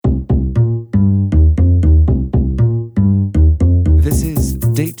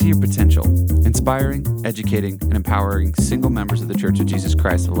to your potential, inspiring, educating, and empowering single members of the Church of Jesus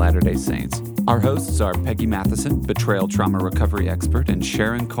Christ of Latter-day Saints. Our hosts are Peggy Matheson, betrayal trauma recovery expert, and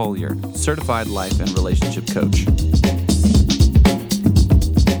Sharon Collier, certified life and relationship coach.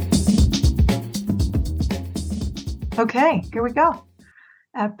 Okay, here we go.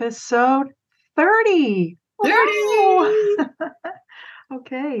 Episode 30. 30! Wow.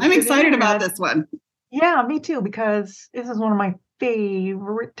 Okay. I'm excited about this one. Yeah, me too, because this is one of my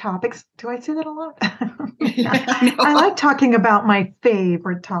favorite topics. Do I say that a lot? I like talking about my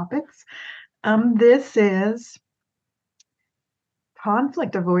favorite topics. This is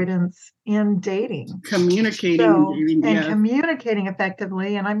conflict avoidance in dating. Communicating and dating, and communicating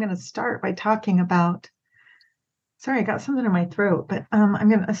effectively. And I'm going to start by talking about, sorry, I got something in my throat, but I'm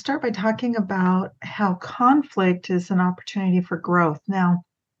going to start by talking about how conflict is an opportunity for growth. Now,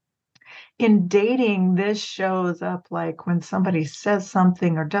 in dating, this shows up like when somebody says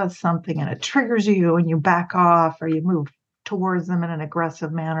something or does something and it triggers you and you back off or you move towards them in an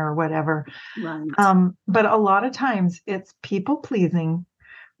aggressive manner or whatever. Right. But a lot of times it's people pleasing.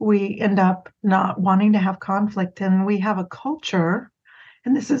 We end up not wanting to have conflict, and we have a culture,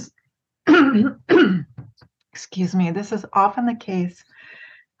 and this is, excuse me, this is often the case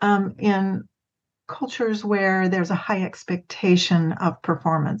in cultures where there's a high expectation of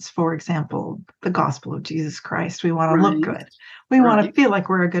performance. For example, the gospel of Jesus Christ. We want to look good. We want to feel like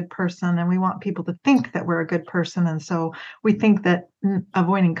we're a good person, and we want people to think that we're a good person. And so we think that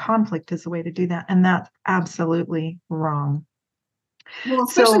avoiding conflict is the way to do that. And that's absolutely wrong. Well,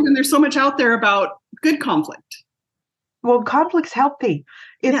 especially when there's so much out there about good conflict. Well, conflict's healthy.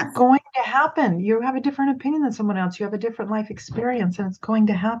 It's going to happen. You have a different opinion than someone else. You have a different life experience, and it's going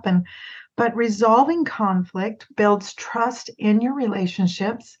to happen. But resolving conflict builds trust in your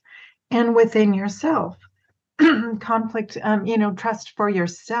relationships and within yourself. Conflict, trust for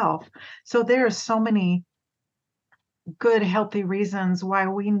yourself. So there are so many good, healthy reasons why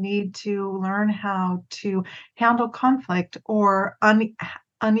we need to learn how to handle conflict or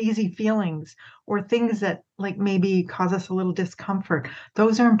uneasy feelings or things that like maybe cause us a little discomfort.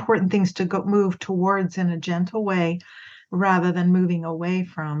 Those are important things to move towards in a gentle way rather than moving away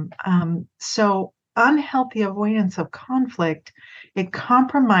from. So unhealthy avoidance of conflict, it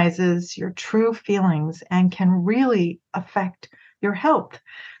compromises your true feelings and can really affect your health.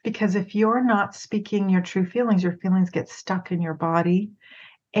 Because if you're not speaking your true feelings, your feelings get stuck in your body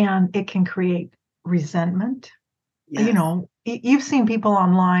and it can create resentment. Yes. You've seen people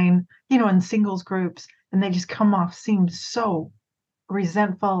online, in singles groups, and they just come off seem so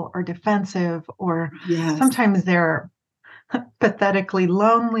resentful or defensive, or sometimes they're pathetically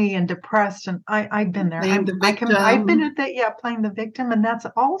lonely and depressed. And I've been there. I've been at that, playing the victim. And that's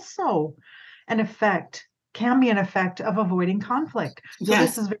also can be an effect of avoiding conflict. So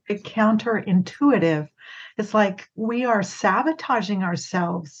this is very counterintuitive. It's like we are sabotaging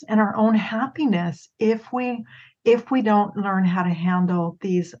ourselves and our own happiness if we don't learn how to handle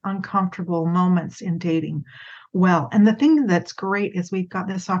these uncomfortable moments in dating well. And the thing that's great is we've got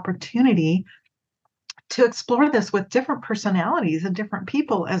this opportunity to explore this with different personalities and different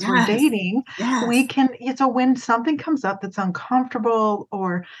people as we're dating. So when something comes up that's uncomfortable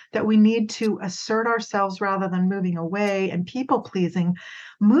or that we need to assert ourselves rather than moving away and people pleasing,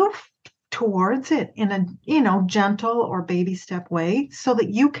 move towards it in a gentle or baby step way so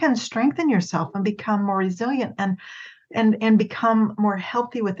that you can strengthen yourself and become more resilient and become more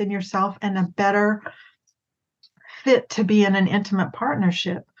healthy within yourself and a better fit to be in an intimate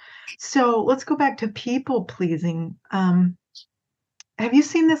partnership. So let's go back to people pleasing. Have you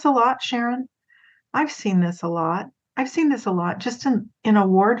seen this a lot, Sharon? I've seen this a lot. I've seen this a lot just in a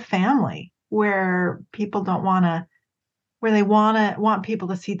ward family where people want people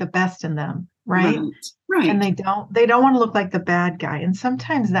to see the best in them, right? And they don't want to look like the bad guy. And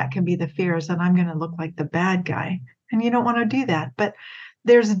sometimes that can be the fears that I'm going to look like the bad guy. And you don't want to do that. But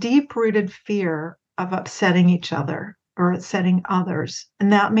there's deep-rooted fear of upsetting each other or upsetting others.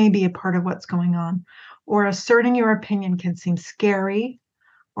 And that may be a part of what's going on. Or asserting your opinion can seem scary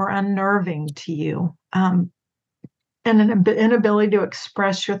or unnerving to you. And an inability to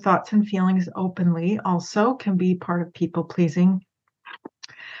express your thoughts and feelings openly also can be part of people pleasing.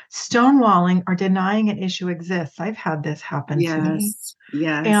 Stonewalling or denying an issue exists. I've had this happen to me.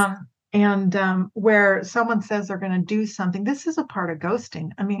 Yes. And where someone says they're going to do something, this is a part of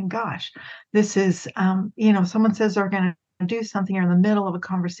ghosting. I mean, gosh, this is, someone says they're going to do something, you're in the middle of a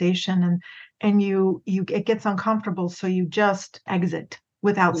conversation and it gets uncomfortable. So you just exit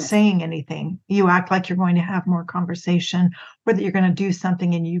without saying anything. You act like you're going to have more conversation, or that you're going to do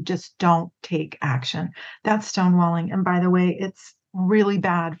something and you just don't take action. That's stonewalling. And by the way, really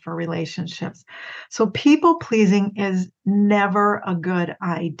bad for relationships. So people pleasing is never a good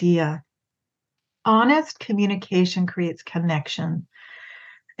idea. Honest communication creates connection,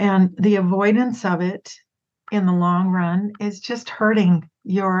 and the avoidance of it in the long run is just hurting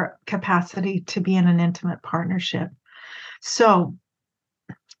your capacity to be in an intimate partnership. So,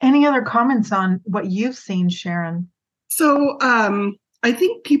 any other comments on what you've seen, Sharon? So, I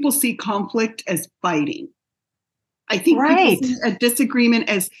think people see conflict as fighting. I think right. people see a disagreement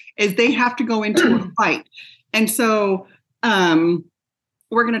as they have to go into a fight. And so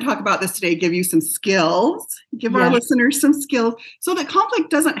we're going to talk about this today, give you some skills, give our listeners some skills so that conflict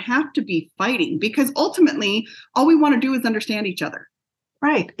doesn't have to be fighting, because ultimately all we want to do is understand each other.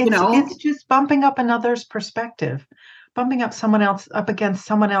 Right. It's just bumping up another's perspective, bumping up someone else up against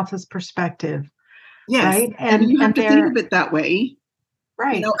someone else's perspective. Yes. Right. And you have to think of it that way.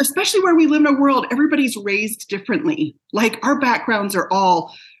 Right. You know, especially where we live in a world, everybody's raised differently. Like our backgrounds are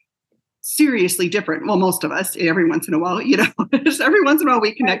all seriously different. Well, most of us, every once in a while, just every once in a while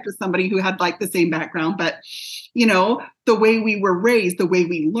we connect with somebody who had like the same background, but the way we were raised, the way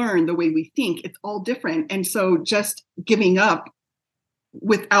we learn, the way we think, it's all different. And so just giving up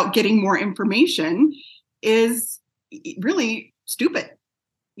without getting more information is really stupid,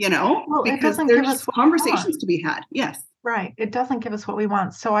 well, because there's give us conversations to be had. Yes. Right. It doesn't give us what we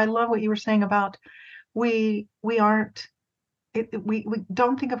want. So I love what you were saying about we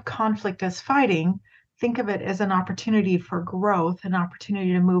don't think of conflict as fighting. Think of it as an opportunity for growth, an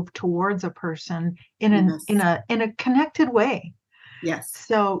opportunity to move towards a person in a connected way. Yes.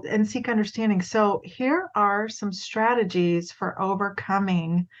 So, and seek understanding. So here are some strategies for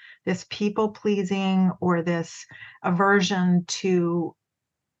overcoming this people pleasing or this aversion to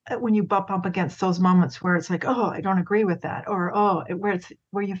when you bump up against those moments where it's like, oh, I don't agree with that, or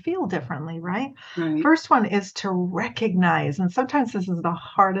where you feel differently, right? First one is to recognize, and sometimes this is the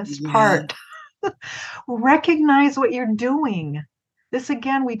hardest part. Recognize what you're doing. This,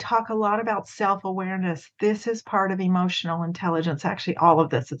 again, we talk a lot about self-awareness. This is part of emotional intelligence. Actually, all of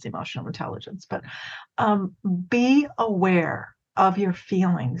this is emotional intelligence, but be aware of your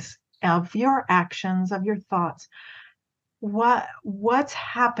feelings, of your actions, of your thoughts. What's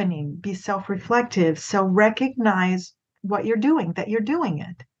happening? Be self-reflective. So recognize what you're doing, that you're doing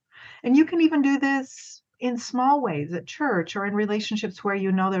it. And you can even do this in small ways at church or in relationships where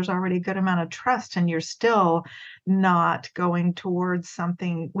there's already a good amount of trust and you're still not going towards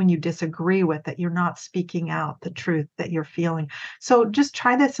something when you disagree with it. You're not speaking out the truth that you're feeling. So just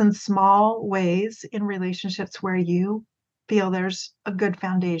try this in small ways in relationships where you feel there's a good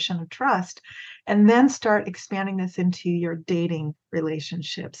foundation of trust, and then start expanding this into your dating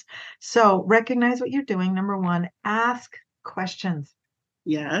relationships. So recognize what you're doing. Number one, ask questions.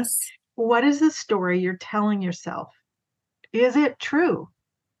 Yes. What is the story you're telling yourself? Is it true?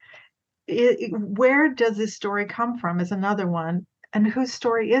 Where does this story come from is another one. And whose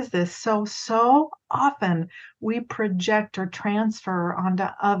story is this? So often we project or transfer onto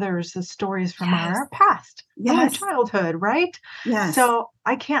others the stories from our past, from our childhood, right? Yes. So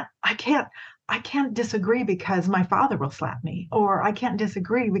I can't disagree because my father will slap me, or I can't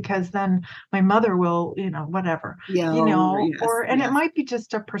disagree because then my mother will, whatever, and it might be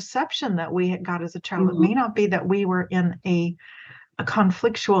just a perception that we got as a child. It may not be that we were in a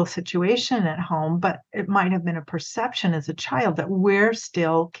conflictual situation at home, but it might have been a perception as a child that we're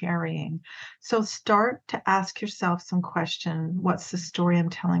still carrying. So start to ask yourself some question. What's the story I'm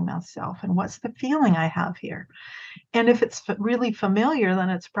telling myself? And what's the feeling I have here? And if it's really familiar,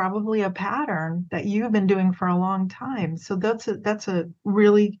 then it's probably a pattern that you've been doing for a long time. So that's a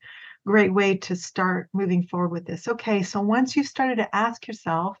really great way to start moving forward with this. Okay, so once you've started to ask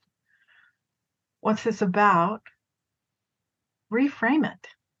yourself, what's this about? Reframe it.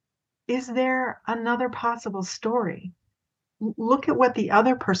 Is there another possible story? Look at what the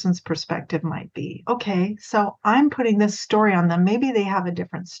other person's perspective might be. Okay, so I'm putting this story on them. Maybe they have a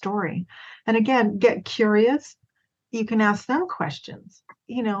different story. And again, get curious. You can ask them questions,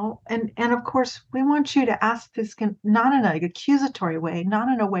 and of course, we want you to ask this not in an accusatory way, not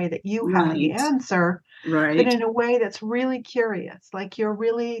in a way that you have the answer, but in a way that's really curious, like you're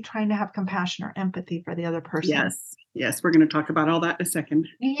really trying to have compassion or empathy for the other person. Yes, we're going to talk about all that in a second.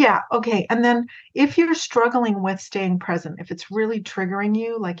 Yeah, okay. And then if you're struggling with staying present, if it's really triggering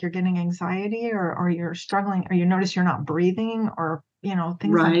you, like you're getting anxiety or you're struggling, or you notice you're not breathing, or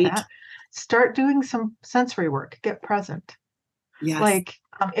things like that, start doing some sensory work. Get present. Yes. Like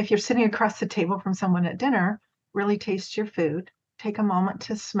if you're sitting across the table from someone at dinner, really taste your food. Take a moment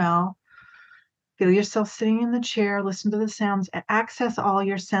to smell, Feel yourself sitting in the chair, listen to the sounds, access all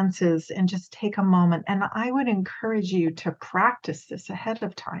your senses, and just take a moment. And I would encourage you to practice this ahead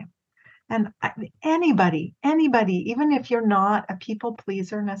of time. And anybody, even if you're not a people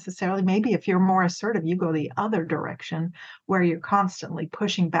pleaser necessarily, maybe if you're more assertive, you go the other direction where you're constantly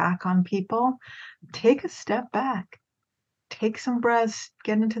pushing back on people, take a step back, take some breaths,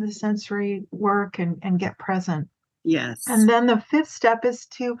 get into the sensory work and get present. Yes. And then the fifth step is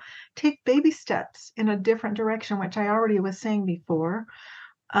to take baby steps in a different direction, which I already was saying before.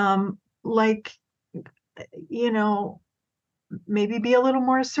 Like, maybe be a little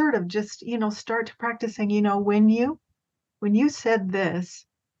more assertive. Just, start to practicing, when you said this,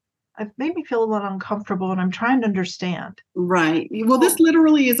 it made me feel a little uncomfortable and I'm trying to understand. Right. Well, this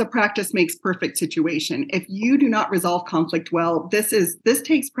literally is a practice makes perfect situation. If you do not resolve conflict well, this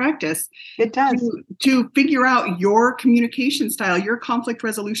takes practice. It does. To figure out your communication style, your conflict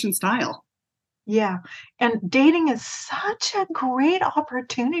resolution style. Yeah. And dating is such a great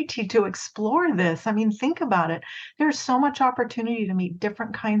opportunity to explore this. I mean, think about it. There's so much opportunity to meet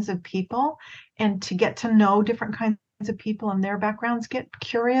different kinds of people and to get to know different kinds of people and their backgrounds, get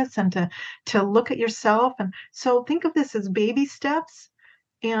curious and to look at yourself. And so think of this as baby steps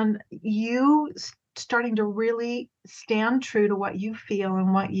and you starting to really stand true to what you feel and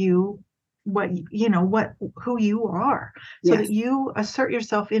who you are, so that you assert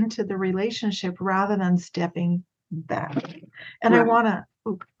yourself into the relationship rather than stepping back. And right.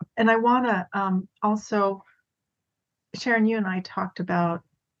 I want to also, Sharon, you and I talk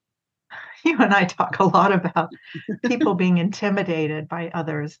a lot about people being intimidated by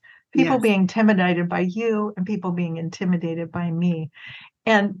others, people being intimidated by you, and people being intimidated by me.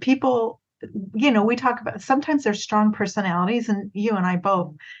 And people, we talk about, sometimes there's strong personalities, and you and I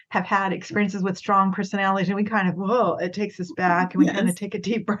both have had experiences with strong personalities, and we kind of, it takes us back, and we kind of take a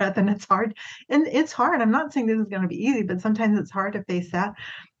deep breath, and it's hard. And it's hard. I'm not saying this is going to be easy, but sometimes it's hard to face that.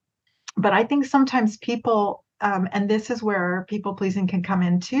 But I think sometimes people, and this is where people pleasing can come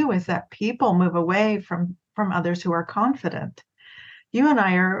in too, is that people move away from others who are confident. You and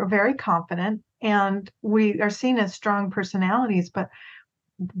I are very confident, and we are seen as strong personalities, but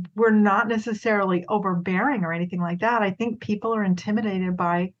we're not necessarily overbearing or anything like that. I think people are intimidated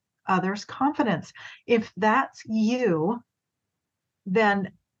by others' confidence. If that's you,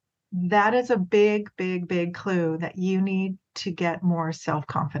 then that is a big, big, big clue that you need to get more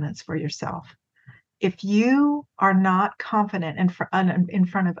self-confidence for yourself. If you are not confident in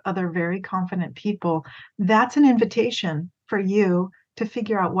front of other very confident people, that's an invitation for you to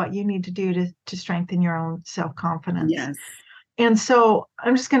figure out what you need to do to strengthen your own self-confidence. Yes. And so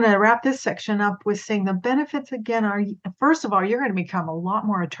I'm just going to wrap this section up with saying the benefits again are, first of all, you're going to become a lot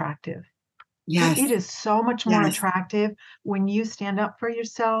more attractive. Yes. It is so much more attractive when you stand up for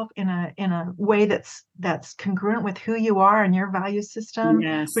yourself in a way that's congruent with who you are and your value system,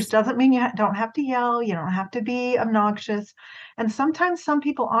 which doesn't mean you don't have to yell, you don't have to be obnoxious. And sometimes some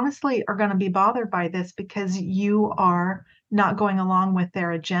people honestly are going to be bothered by this because you are not going along with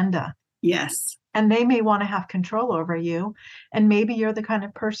their agenda. Yes. And they may want to have control over you. And maybe you're the kind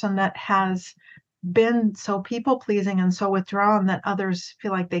of person that has been so people-pleasing and so withdrawn that others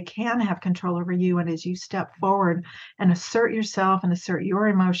feel like they can have control over you. And as you step forward and assert yourself and assert your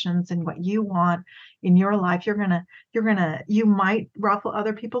emotions and what you want in your life, you might ruffle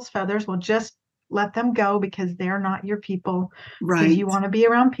other people's feathers. Well, just let them go because they're not your people. Right. Because you want to be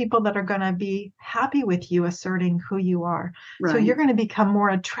around people that are going to be happy with you asserting who you are. Right. So you're going to become more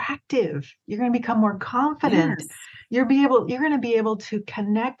attractive. You're going to become more confident. Yes. You're going to be able to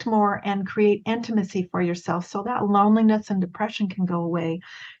connect more and create intimacy for yourself. So that loneliness and depression can go away.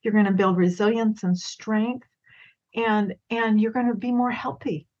 You're going to build resilience and strength, and you're going to be more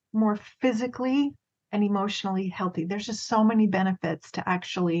healthy, more physically and emotionally healthy. There's just so many benefits to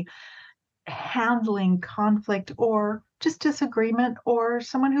actually handling conflict or just disagreement or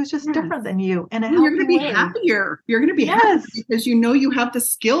someone who's just different than you in a healthy way. You're going to be happier. You're going to be happier because you have the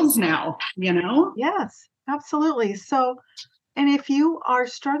skills now, Yes, absolutely. So, and if you are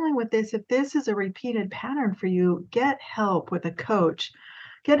struggling with this, if this is a repeated pattern for you, get help with a coach.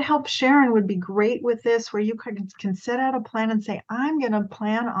 Get help. Sharon would be great with this, where you can set out a plan and say, I'm going to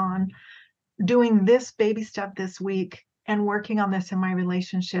plan on doing this baby step this week and working on this in my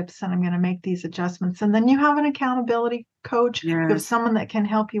relationships, and I'm going to make these adjustments. And then you have an accountability coach. You have someone that can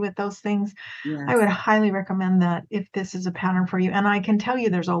help you with those things. I would highly recommend that if this is a pattern for you. And I can tell you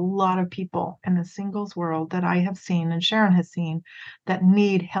there's a lot of people in the singles world that I have seen and Sharon has seen that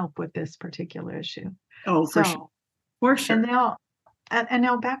need help with this particular issue. Oh, for sure. For sure. And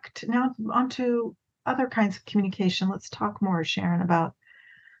now back to onto other kinds of communication. Let's talk more, Sharon, about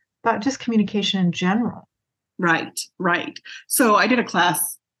about just communication in general. Right. So I did a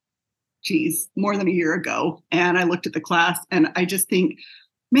class, more than a year ago, and I looked at the class and I just think,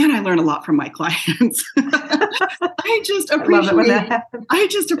 man, I learn a lot from my clients. I just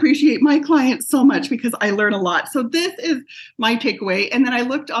appreciate my clients so much because I learn a lot. So this is my takeaway. And then I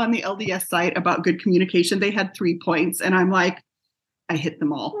looked on the LDS site about good communication. They had 3 points, and I'm like, I hit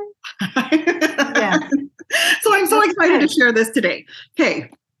them all. Yeah. So I'm so excited to share this today. Okay.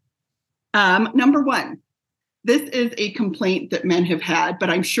 Number 1, this is a complaint that men have had, but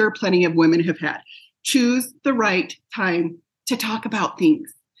I'm sure plenty of women have had. Choose the right time to talk about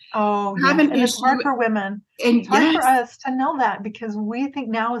things. Oh, yes. And it's hard for women. And it's hard for us to know that because we think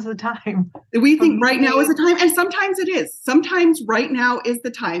now is the time. We think right now is the time. And sometimes it is. Sometimes right now is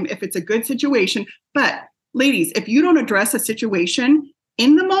the time if it's a good situation. But ladies, if you don't address a situation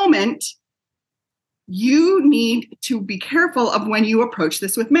in the moment, you need to be careful of when you approach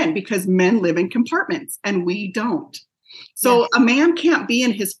this with men because men live in compartments and we don't. So a man can't be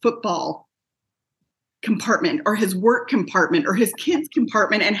in his football compartment or his work compartment or his kids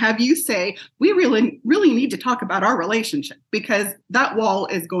compartment and have you say, we really need to talk about our relationship because that wall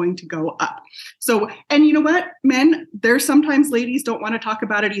is going to go up. So, and you know what, men, there's sometimes ladies don't want to talk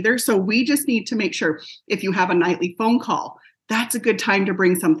about it either. So we just need to make sure if you have a nightly phone call, that's a good time to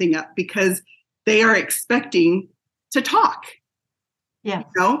bring something up because they are expecting to talk. Yeah.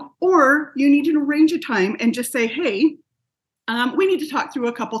 Or you need to arrange a time and just say, hey, we need to talk through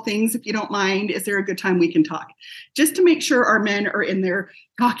a couple things. If you don't mind, is there a good time we can talk? Just to make sure our men are in their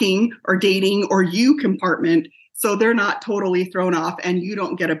talking or dating or you compartment so they're not totally thrown off and you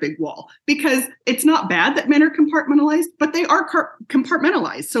don't get a big wall. Because it's not bad that men are compartmentalized, but they are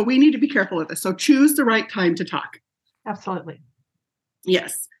compartmentalized. So we need to be careful of this. So choose the right time to talk. Absolutely.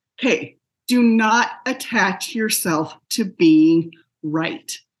 Yes. Okay. Do not attach yourself to being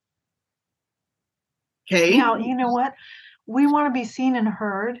right. Okay. Now, you know what? We want to be seen and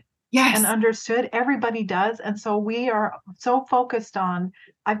heard and understood. Everybody does. And so we are so focused on,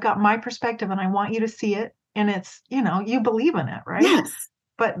 I've got my perspective and I want you to see it. And it's, you believe in it, right? Yes.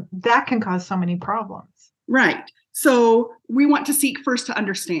 But that can cause so many problems. Right. So we want to seek first to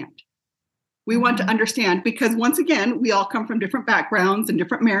understand. We want to understand because once again, we all come from different backgrounds and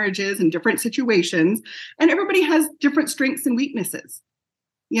different marriages and different situations, and everybody has different strengths and weaknesses.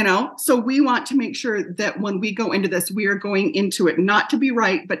 So we want to make sure that when we go into this, we are going into it not to be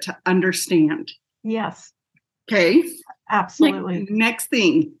right, but to understand. Yes. Okay. Absolutely. Next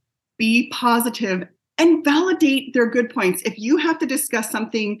thing, be positive and validate their good points. If you have to discuss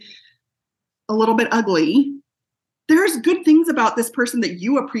something a little bit ugly, there's good things about this person that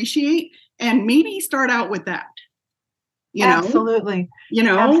you appreciate, and maybe start out with that. Absolutely.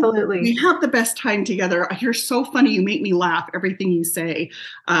 Absolutely. We have the best time together. You're so funny. You make me laugh. Everything you say.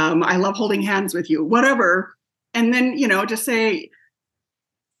 I love holding hands with you, whatever. And then, just say.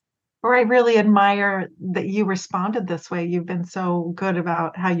 Or I really admire that you responded this way. You've been so good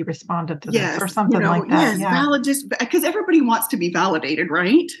about how you responded to this or something like that. Yes, just because everybody wants to be validated,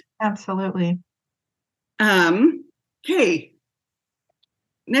 right? Absolutely. Okay.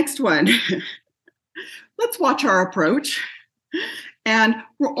 Next one. Let's watch our approach. And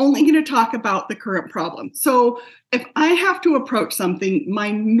we're only going to talk about the current problem. So if I have to approach something,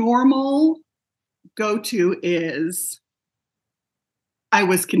 my normal go-to is, I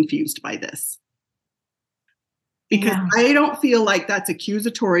was confused by this. Because I don't feel like that's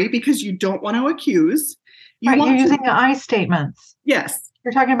accusatory because you don't want to accuse. You're using the I statements. Yes.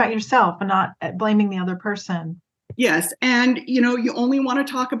 You're talking about yourself and not blaming the other person. Yes. And, you only want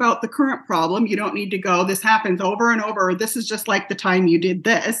to talk about the current problem. You don't need to go, this happens over and over. Or this is just like the time you did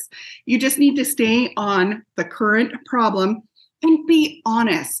this. You just need to stay on the current problem and be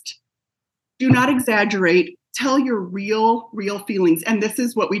honest. Do not exaggerate. Tell your real feelings. And this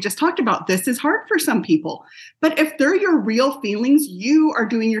is what we just talked about. This is hard for some people. But if they're your real feelings, you are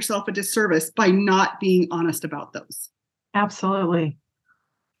doing yourself a disservice by not being honest about those. Absolutely.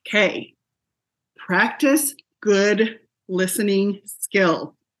 Okay. Practice good listening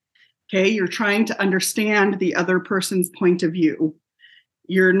skill. Okay. You're trying to understand the other person's point of view.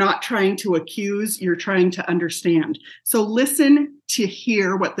 You're not trying to accuse, you're trying to understand. So listen to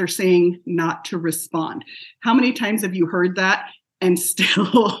hear what they're saying, not to respond. How many times have you heard that and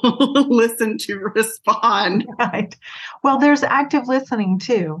still listen to respond? Right. Well, there's active listening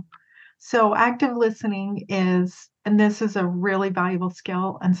too. So active listening is, and this is a really valuable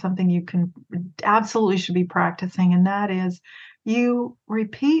skill and something you can absolutely should be practicing. And that is you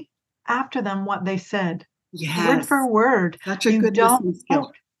repeat after them what they said. Yes. Word for word. Such a good listening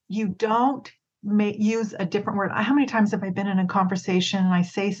skill. You don't may use a different word. How many times have I been in a conversation and I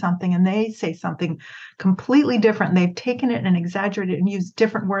say something and they say something completely different? They've taken it and exaggerated and used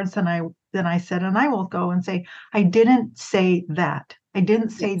different words than I said. And I will go and say, I didn't say that. I didn't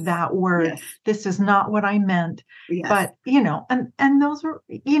say that word. Yes. This is not what I meant. Yes. But, and those are,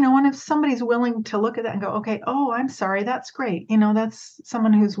 and if somebody's willing to look at that and go, okay, oh, I'm sorry, that's great. That's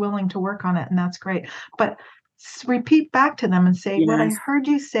someone who's willing to work on it, and that's great. But repeat back to them and say, what I heard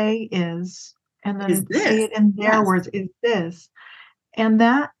you say is, and then say it in their words, is this. And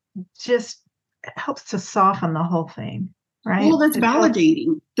that just helps to soften the whole thing. Right. Well, that's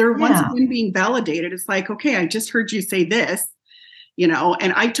validating. They're once again being validated. It's like, okay, I just heard you say this,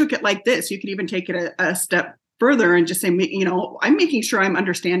 and I took it like this. You could even take it a step further and just say, I'm making sure I'm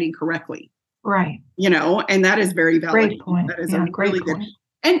understanding correctly. Right. And that is very validating. Great point. That is a really good.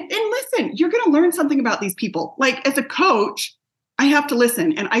 And listen, you're going to learn something about these people. Like as a coach, I have to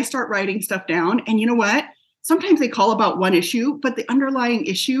listen and I start writing stuff down. And you know what? Sometimes they call about one issue, but the underlying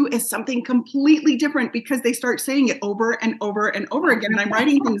issue is something completely different because they start saying it over and over and over again. And I'm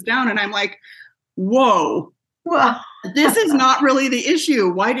writing things down and I'm like, whoa, this is not really the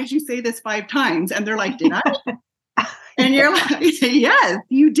issue. Why did you say this 5 times? And they're like, did I? And you're like, yes,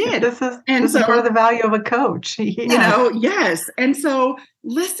 you did. This is part of the value of a coach. Yes. And so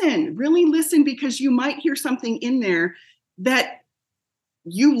really listen, because you might hear something in there that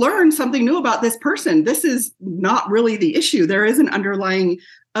you learn something new about this person. This is not really the issue. There is an underlying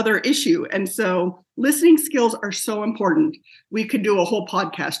other issue. And so listening skills are so important. We could do a whole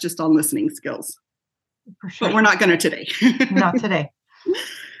podcast just on listening skills. For sure. But we're not going to today. Not today.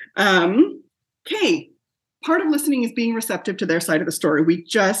 Okay. Part of listening is being receptive to their side of the story. We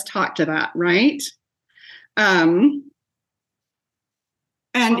just talked to that, right? And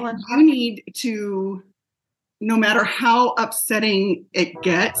you need to, no matter how upsetting it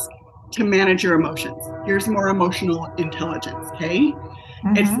gets, to manage your emotions. Here's more emotional intelligence, okay?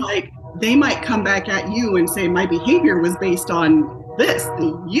 Mm-hmm. It's like they might come back at you and say, my behavior was based on this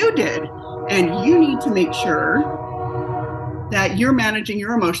that you did. And you need to make sure that you're managing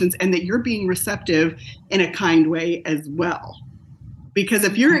your emotions and that you're being receptive in a kind way as well. Because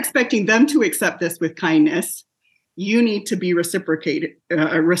if you're expecting them to accept this with kindness, you need to be reciprocating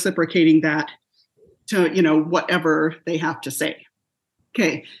that to, whatever they have to say.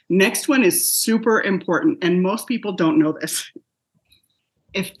 Okay, next one is super important, and most people don't know this.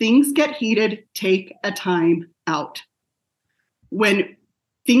 If things get heated, take a time out. When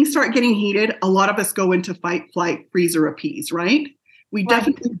things start getting heated, a lot of us go into fight, flight, freeze, or appease, right? We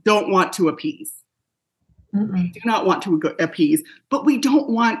definitely don't want to appease. Mm-mm. We do not want to appease, but we don't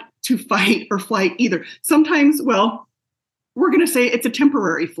want to fight or flight either. Sometimes, we're going to say it's a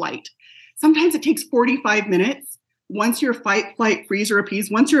temporary flight. Sometimes it takes 45 minutes. Once your fight, flight, freeze, or appease,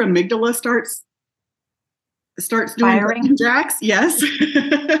 once your amygdala starts doing jacks, yes.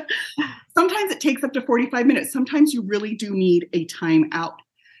 Sometimes it takes up to 45 minutes. Sometimes you really do need a time out.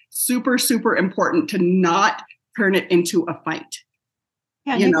 Super, super important to not turn it into a fight.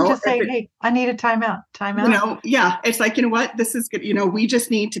 Yeah, you can just say, hey, I need a timeout. It's like, you know what, this is good. We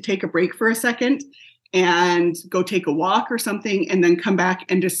just need to take a break for a second and go take a walk or something, and then come back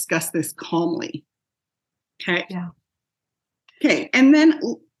and discuss this calmly. Okay. Yeah. Okay. And then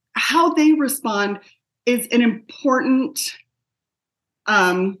how they respond is an important,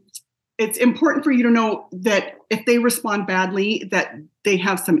 it's important for you to know that if they respond badly, that they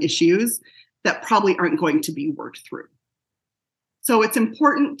have some issues that probably aren't going to be worked through. So it's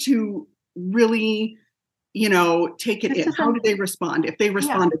important to really, take it in. How do they respond? If they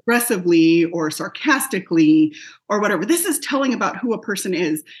respond aggressively or sarcastically or whatever, this is telling about who a person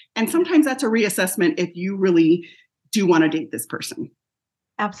is. And sometimes that's a reassessment if you really do want to date this person.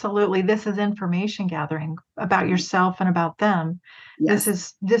 Absolutely. This is information gathering about yourself and about them.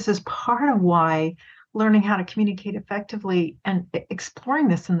 Yes. This is part of why learning how to communicate effectively and exploring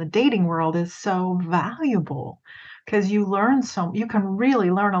this in the dating world is so valuable, because you can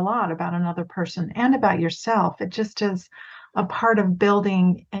really learn a lot about another person and about yourself. It just is a part of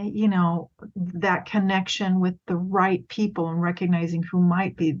building, that connection with the right people and recognizing who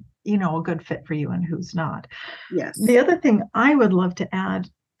might be, a good fit for you and who's not. Yes. The other thing I would love to add,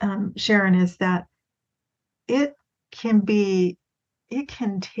 Sharon, is that it can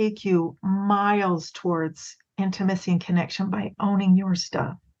take you miles towards intimacy and connection by owning your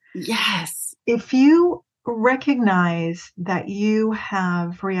stuff. Yes. If you recognize that you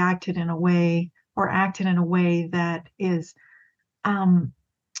have reacted in a way or acted in a way that is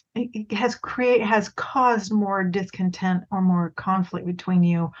it has caused more discontent or more conflict between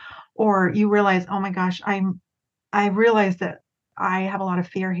you, or you realize, oh my gosh, I realize that I have a lot of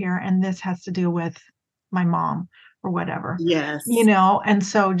fear here, and this has to do with my mom or whatever. Yes. And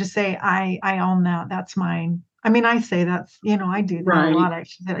so just say, I own that. That's mine. I mean, I say that's, I do that a lot.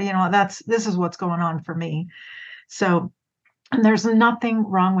 This is what's going on for me. So, and there's nothing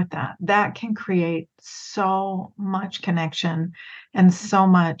wrong with that. That can create so much connection and so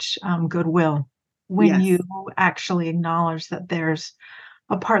much goodwill when you actually acknowledge that there's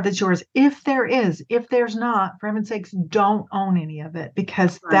a part that's yours. If there's not, for heaven's sakes, don't own any of it,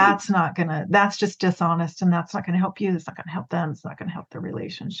 because that's just dishonest, and that's not going to help you. It's not going to help them. It's not going to help the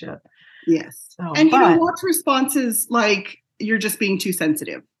relationship. Yes. So, and watch responses like, you're just being too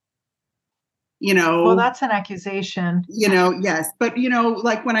sensitive. Well, that's an accusation. Yes. But,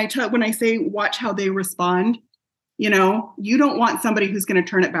 like when I say watch how they respond, you don't want somebody who's going to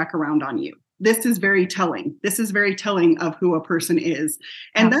turn it back around on you. This is very telling. This is very telling of who a person is.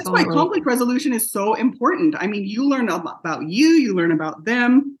 And Absolutely. That's why conflict resolution is so important. I mean, you learn about you learn about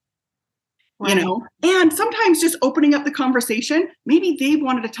them, right. And sometimes just opening up the conversation, maybe they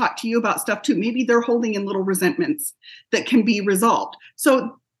wanted to talk to you about stuff too. Maybe they're holding in little resentments that can be resolved.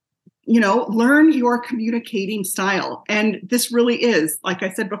 So, learn your communicating style. And this really is, like I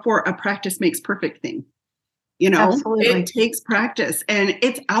said before, a practice makes perfect thing. Absolutely. It takes practice, and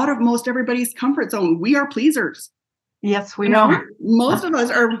it's out of most everybody's comfort zone. We are pleasers. Yes, we know. Most of us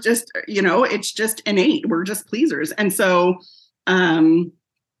are just, it's just innate. We're just pleasers. And so that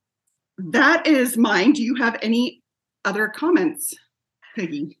is mine. Do you have any other comments,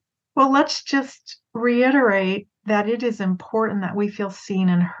 Peggy? Well, let's just reiterate that it is important that we feel seen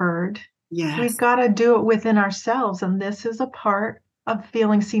and heard. Yes. We've got to do it within ourselves. And this is a part of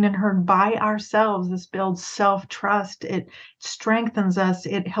feeling seen and heard by ourselves. This builds self-trust. It strengthens us.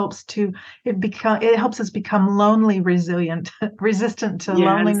 It helps us become lonely, resistant to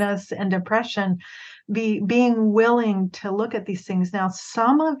loneliness and depression. Being willing to look at these things. Now,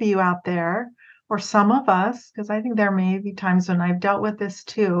 some of you out there, or some of us, because I think there may be times when I've dealt with this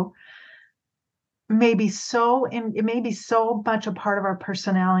too, it may be so much a part of our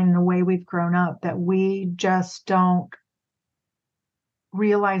personality and the way we've grown up that we just don't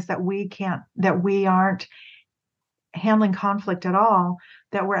realize that we aren't handling conflict at all,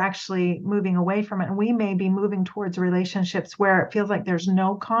 that we're actually moving away from it. And we may be moving towards relationships where it feels like there's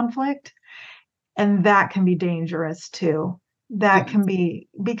no conflict. And that can be dangerous too. That can be,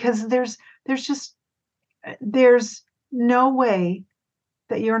 because there's no way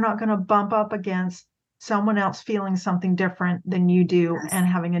that you're not going to bump up against someone else feeling something different than you do and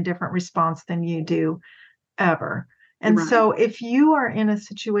having a different response than you do ever. And so if you are in a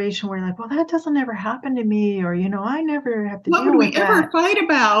situation where you're like, well, that doesn't ever happen to me, or, I never have to deal with that. What would we ever fight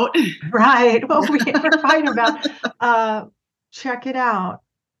about? Right. What would we ever fight about? Check it out.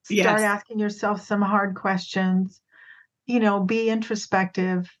 Start asking yourself some hard questions. Be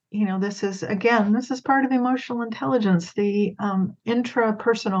introspective. This is part of emotional intelligence, the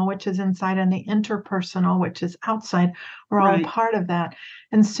intrapersonal, which is inside, and the interpersonal, which is outside. We're all a part of that.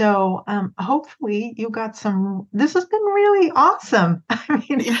 And so hopefully you got this has been really awesome. I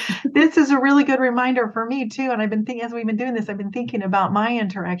mean, this is a really good reminder for me too. And I've been thinking, as we've been doing this, I've been thinking about my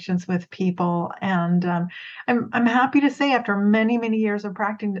interactions with people. And I'm happy to say, after many, many years of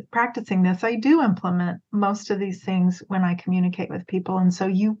practicing this, I do implement most of these things when I communicate with people. And so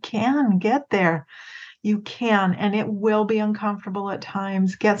you can get there. You can, and it will be uncomfortable at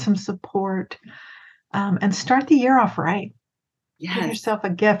times. Get some support and start the year off right. Give yourself a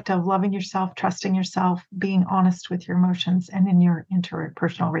gift of loving yourself, trusting yourself, being honest with your emotions and in your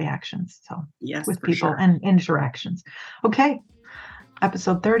interpersonal reactions. So with people and interactions. Okay.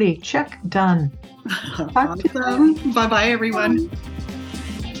 Episode 30. Check. Done. Awesome. Bye-bye, everyone.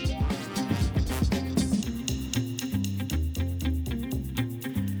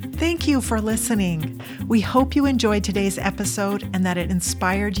 Thank you for listening. We hope you enjoyed today's episode and that it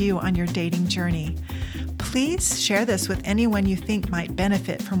inspired you on your dating journey. Please share this with anyone you think might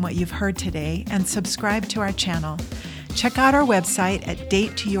benefit from what you've heard today, and subscribe to our channel. Check out our website at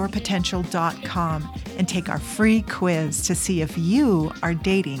datetoyourpotential.com and take our free quiz to see if you are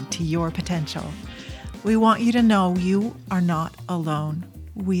dating to your potential. We want you to know you are not alone.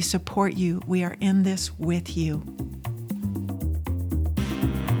 We support you. We are in this with you.